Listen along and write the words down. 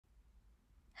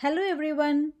Hello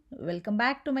everyone, welcome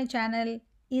back to my channel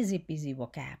Easy Peasy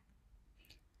Vocab.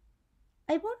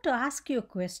 I want to ask you a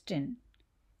question.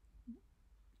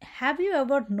 Have you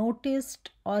ever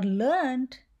noticed or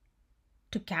learned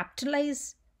to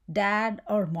capitalize dad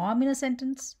or mom in a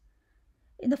sentence?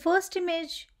 In the first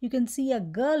image, you can see a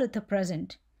girl with a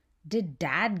present. Did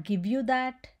dad give you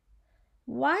that?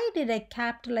 Why did I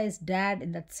capitalize dad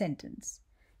in that sentence?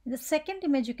 In the second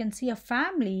image, you can see a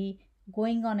family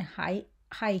going on a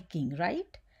hiking,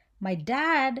 right? My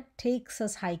dad takes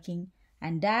us hiking,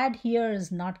 and dad here is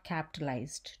not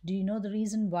capitalized. Do you know the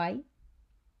reason why?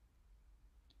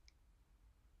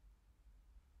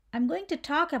 I'm going to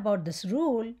talk about this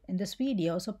rule in this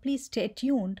video, so please stay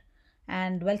tuned.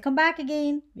 And welcome back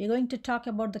again. We're going to talk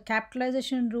about the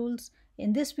capitalization rules.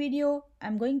 In this video,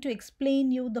 I'm going to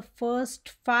explain you the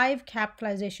first 5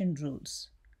 capitalization rules.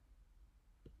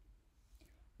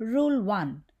 Rule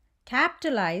 1.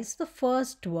 Capitalize the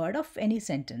first word of any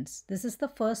sentence. This is the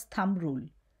first thumb rule.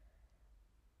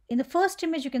 In the first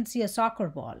image, you can see a soccer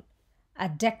ball. A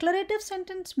declarative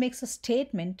sentence makes a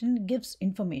statement and gives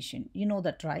information. You know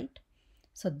that, right?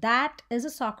 So that is a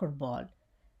soccer ball.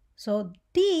 So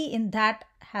T in that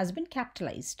has been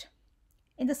capitalized.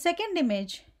 In the second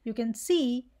image, you can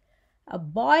see a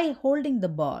boy holding the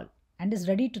ball and is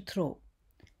ready to throw.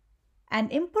 An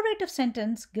imperative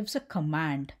sentence gives a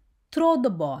command. Throw the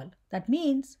ball. That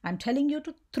means I'm telling you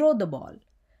to throw the ball.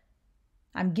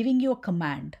 I'm giving you a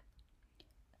command.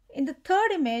 In the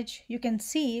third image, you can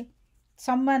see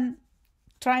someone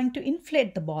trying to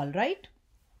inflate the ball, right?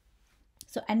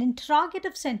 So an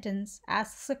interrogative sentence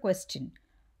asks a question.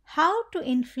 How to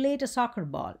inflate a soccer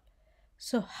ball?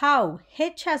 So how,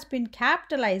 H has been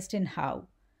capitalized in how.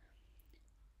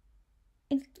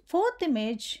 In the fourth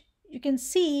image, you can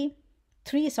see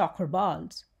 3 soccer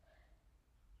balls.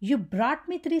 You brought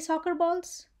me 3 soccer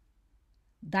balls?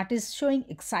 That is showing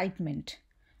excitement.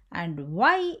 And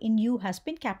Y in you has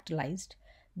been capitalized.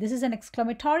 This is an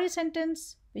exclamatory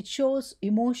sentence which shows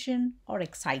emotion or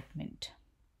excitement.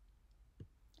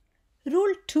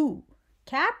 Rule 2.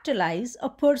 Capitalize a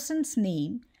person's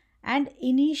name and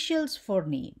initials for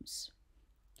names.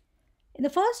 In the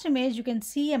first image, you can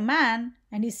see a man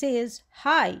and he says,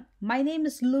 "Hi, my name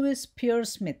is Louis Pierre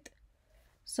Smith."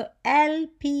 So L,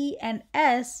 P, and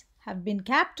S have been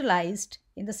capitalized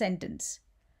in the sentence.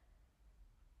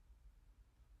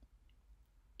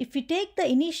 If we take the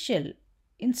initial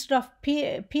instead of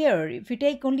Pierre, if we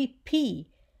take only P,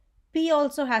 P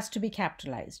also has to be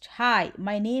capitalized. Hi,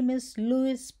 my name is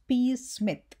Louis P.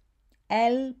 Smith.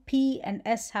 L, P, and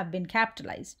S have been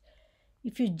capitalized.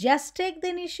 If you just take the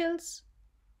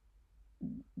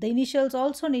initials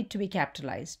also need to be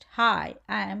capitalized. Hi,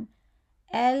 I am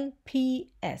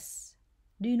LPS.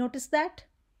 Do you notice that?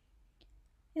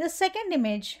 In the second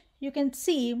image, you can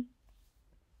see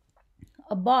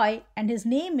a boy and his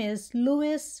name is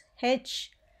Louis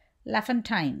H.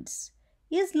 Lafontaines.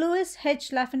 Is Louis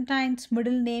H. Lafontaine's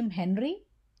middle name Henry?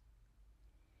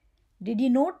 Did you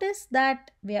notice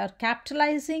that we are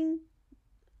capitalizing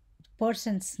the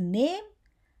person's name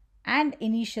and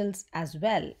initials as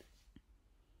well?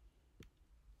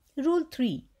 Rule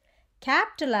 3.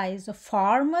 Capitalize a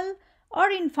formal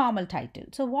or informal title.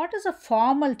 So what is a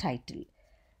formal title?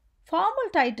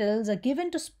 Formal titles are given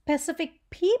to specific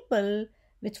people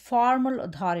with formal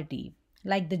authority,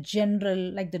 like the general,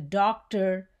 like the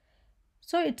doctor.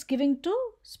 So it's given to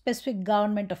specific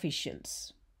government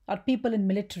officials or people in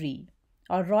military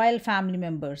or royal family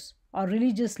members or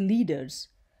religious leaders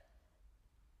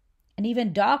and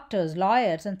even doctors,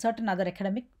 lawyers, and certain other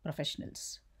academic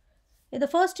professionals. In the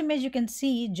first image, you can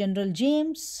see General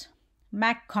James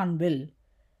McConville.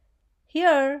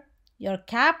 Here, you're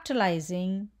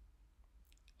capitalizing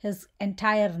his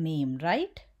entire name,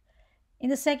 right? In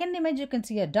the second image, you can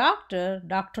see a doctor,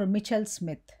 Dr. Mitchell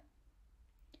Smith.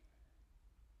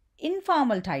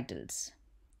 Informal titles.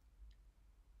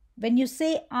 When you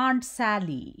say Aunt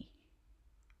Sally,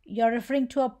 you're referring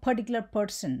to a particular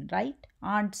person, right?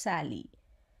 Aunt Sally.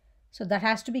 So that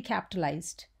has to be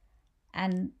capitalized.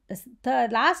 And the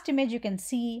last image, you can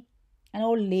see an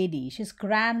old lady. She's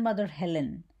grandmother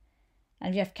Helen.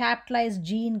 And we have capitalized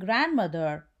G in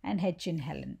grandmother and H in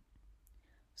Helen.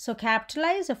 So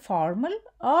capitalize a formal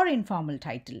or informal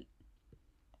title.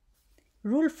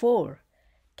 Rule 4.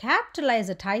 Capitalize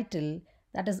a title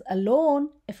that is alone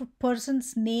if a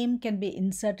person's name can be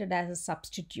inserted as a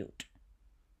substitute.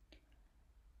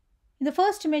 In the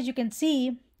first image, you can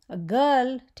see a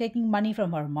girl taking money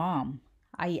from her mom.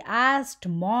 I asked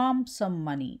mom some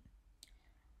money.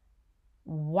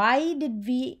 Why did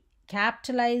we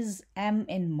capitalize M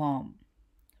in mom?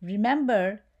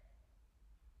 Remember,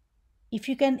 if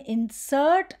you can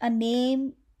insert a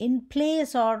name in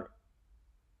place or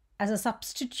as a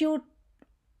substitute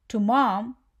to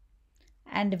mom,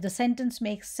 and if the sentence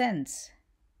makes sense,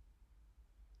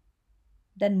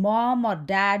 then mom or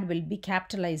dad will be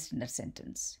capitalized in that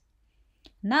sentence.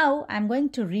 Now I'm going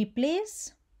to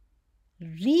replace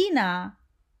Reena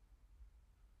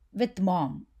with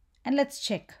mom, and let's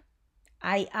check.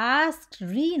 I asked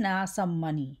Reena some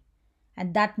money,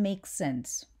 and that makes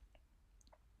sense,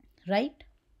 right?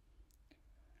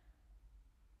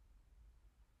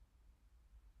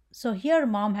 So here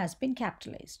mom has been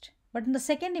capitalized. But in the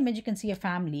second image, you can see a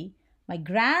family. My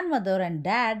grandmother and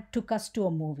dad took us to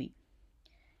a movie.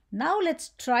 Now let's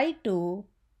try to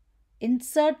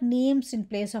insert names in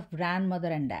place of grandmother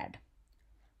and dad.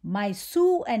 My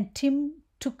Sue and Tim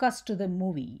took us to the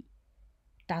movie.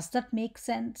 Does that make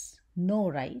sense? No,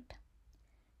 right?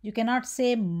 You cannot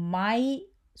say my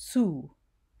Sue,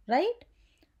 right?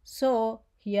 So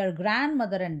here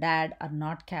grandmother and dad are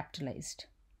not capitalized.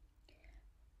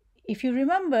 If you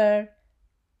remember,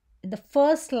 in the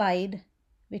first slide,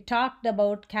 we talked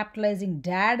about capitalizing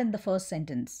dad in the first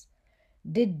sentence.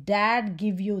 Did dad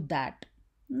give you that?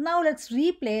 Now let's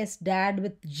replace dad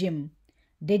with Jim.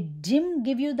 Did Jim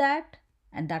give you that?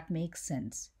 And that makes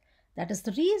sense. That is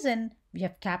the reason we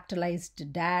have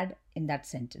capitalized dad in that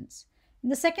sentence. In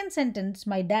the second sentence,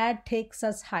 my dad takes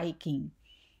us hiking.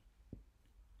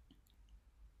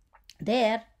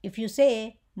 There, if you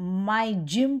say, my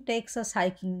Jim takes us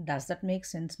hiking, does that make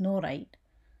sense? No, right?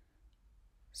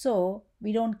 So,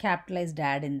 we don't capitalize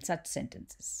dad in such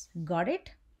sentences. Got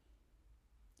it?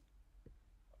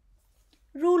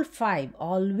 Rule 5.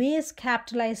 Always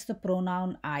capitalize the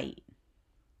pronoun I.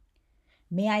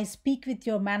 May I speak with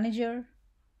your manager?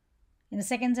 In the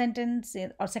second sentence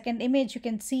or second image, you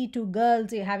can see two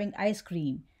girls having ice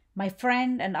cream. My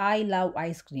friend and I love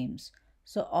ice creams.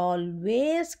 So,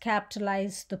 always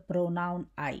capitalize the pronoun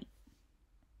I.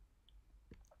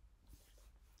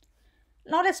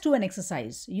 Now let's do an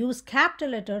exercise. Use capital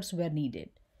letters where needed.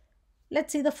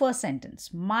 Let's see the first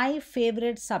sentence. My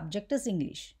favorite subject is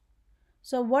English.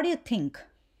 So what do you think?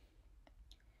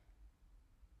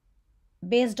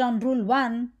 Based on rule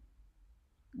 1,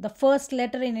 the first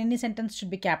letter in any sentence should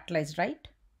be capitalized, right?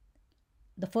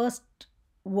 The first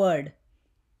word.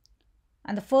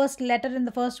 And the first letter in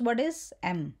the first word is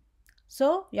M.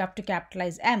 So you have to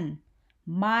capitalize M.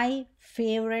 My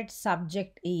favorite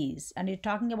subject is, and you're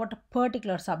talking about a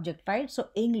particular subject, right? So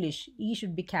English, E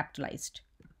should be capitalized.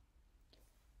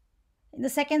 In the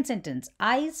second sentence,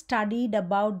 I studied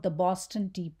about the Boston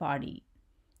Tea Party.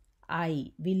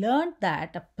 We learned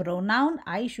that a pronoun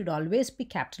I should always be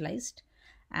capitalized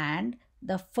and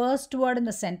the first word in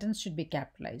the sentence should be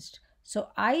capitalized. So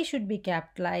I should be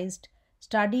capitalized,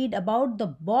 studied about the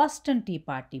Boston Tea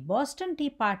Party. Boston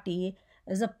Tea Party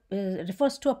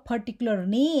refers to a particular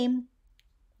name,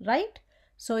 right?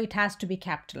 So it has to be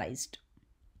capitalized.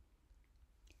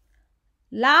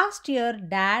 Last year,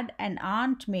 Dad and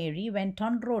Aunt Mary went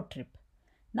on road trip.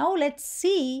 Now let's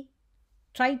see,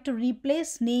 try to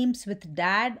replace names with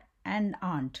Dad and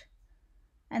Aunt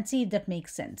and see if that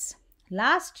makes sense.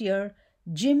 Last year,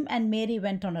 Jim and Mary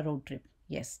went on a road trip.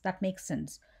 Yes, that makes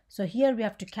sense. So here we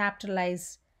have to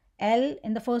capitalize L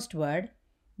in the first word,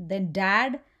 then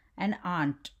Dad and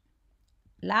Aunt.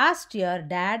 Last year,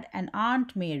 Dad and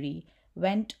Aunt Mary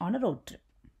went on a road trip.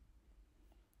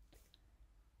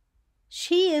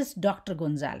 She is Dr.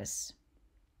 Gonzalez.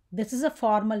 This is a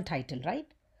formal title, right?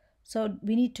 So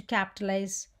we need to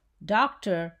capitalize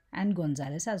Dr. and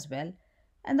Gonzalez as well.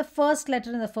 And the first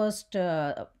letter in the first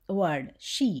word,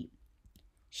 she.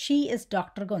 She is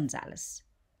Dr. Gonzalez.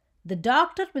 The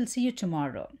doctor will see you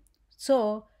tomorrow.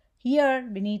 So here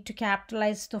we need to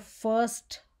capitalize the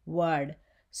first word.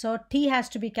 So T has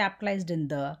to be capitalized in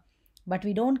the, but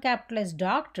we don't capitalize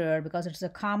doctor because it's a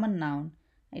common noun.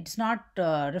 It's not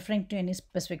referring to any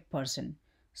specific person.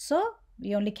 So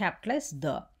we only capitalize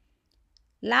the.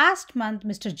 Last month,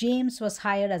 Mr. James was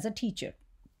hired as a teacher.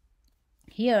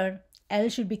 Here, L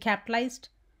should be capitalized.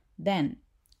 Then,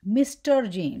 Mr.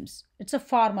 James. It's a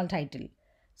formal title.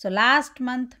 So last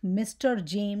month, Mr.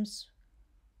 James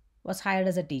was hired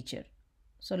as a teacher.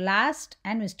 So last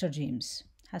and Mr. James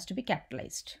has to be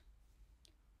capitalized.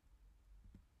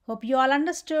 Hope you all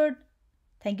understood.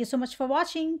 Thank you so much for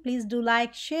watching. Please do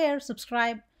like, share,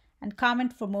 subscribe, and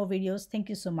comment for more videos. Thank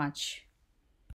you so much.